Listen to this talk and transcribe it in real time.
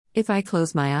If I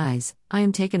close my eyes, I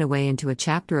am taken away into a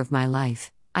chapter of my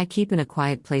life I keep in a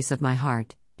quiet place of my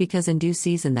heart, because in due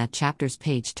season that chapter's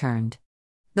page turned.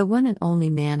 The one and only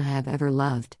man I have ever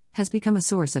loved has become a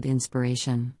source of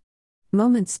inspiration.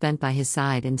 Moments spent by his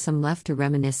side and some left to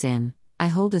reminisce in, I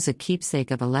hold as a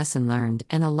keepsake of a lesson learned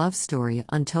and a love story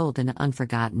untold and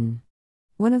unforgotten.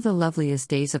 One of the loveliest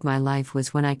days of my life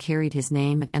was when I carried his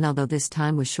name, and although this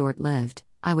time was short-lived,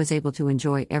 I was able to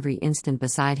enjoy every instant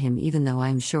beside him, even though I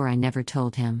am sure I never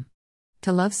told him.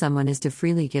 To love someone is to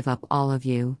freely give up all of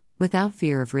you, without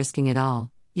fear of risking it all,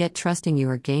 yet trusting you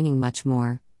are gaining much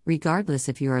more, regardless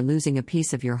if you are losing a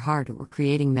piece of your heart or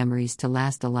creating memories to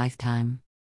last a lifetime.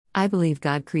 I believe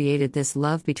God created this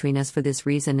love between us for this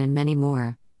reason and many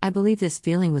more. I believe this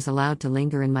feeling was allowed to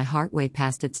linger in my heart way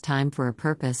past its time for a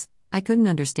purpose I couldn't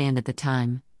understand at the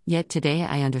time, yet today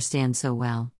I understand so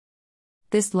well.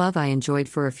 This love I enjoyed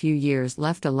for a few years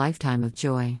left a lifetime of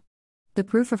joy. The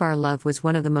proof of our love was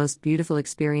one of the most beautiful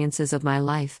experiences of my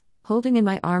life, holding in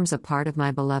my arms a part of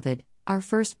my beloved, our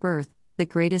first birth, the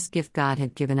greatest gift God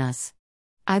had given us.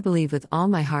 I believe with all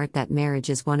my heart that marriage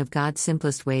is one of God's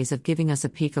simplest ways of giving us a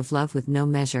peak of love with no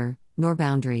measure, nor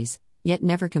boundaries, yet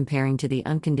never comparing to the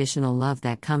unconditional love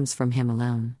that comes from Him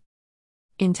alone.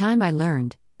 In time I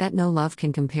learned that no love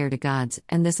can compare to God's,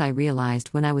 and this I realized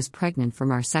when I was pregnant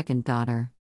from our second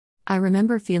daughter. I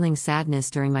remember feeling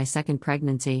sadness during my second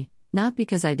pregnancy, not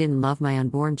because I didn't love my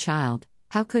unborn child,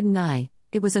 how couldn't I,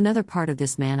 it was another part of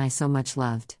this man I so much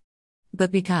loved.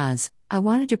 But because I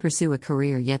wanted to pursue a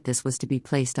career, yet this was to be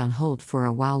placed on hold for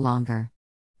a while longer.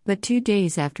 But 2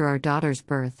 days after our daughter's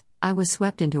birth, I was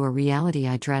swept into a reality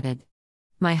I dreaded.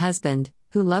 My husband,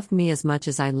 who loved me as much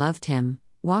as I loved him,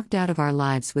 walked out of our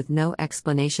lives with no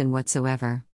explanation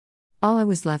whatsoever. All I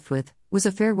was left with was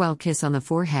a farewell kiss on the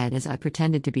forehead as I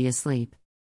pretended to be asleep.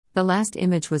 The last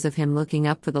image was of him looking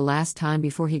up for the last time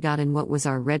before he got in what was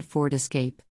our red Ford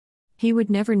Escape. He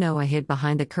would never know I hid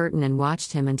behind the curtain and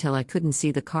watched him until I couldn't see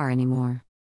the car anymore.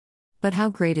 But how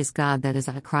great is God that as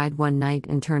I cried one night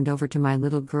and turned over to my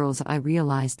little girls, I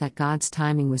realized that God's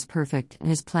timing was perfect and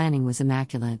His planning was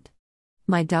immaculate.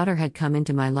 My daughter had come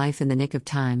into my life in the nick of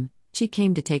time. She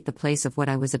came to take the place of what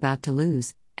I was about to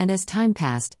lose, and as time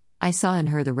passed, I saw in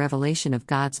her the revelation of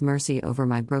God's mercy over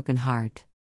my broken heart.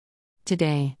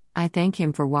 Today, I thank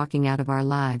Him for walking out of our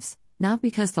lives, not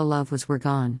because the love were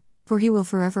gone, for He will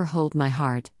forever hold my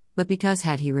heart, but because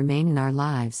had He remained in our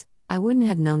lives, I wouldn't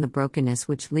have known the brokenness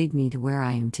which led me to where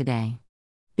I am today.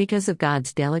 Because of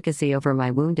God's delicacy over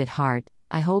my wounded heart,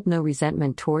 I hold no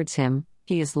resentment towards Him.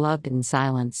 He is loved in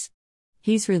silence.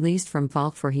 He's released from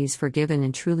fault, for He's forgiven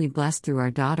and truly blessed through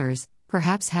our daughters,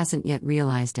 perhaps hasn't yet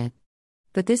realized it.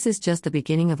 But this is just the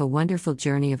beginning of a wonderful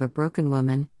journey of a broken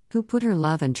woman, who put her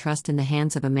love and trust in the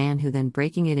hands of a man who then,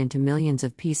 breaking it into millions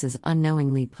of pieces,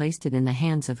 unknowingly placed it in the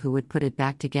hands of who would put it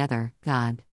back together, God.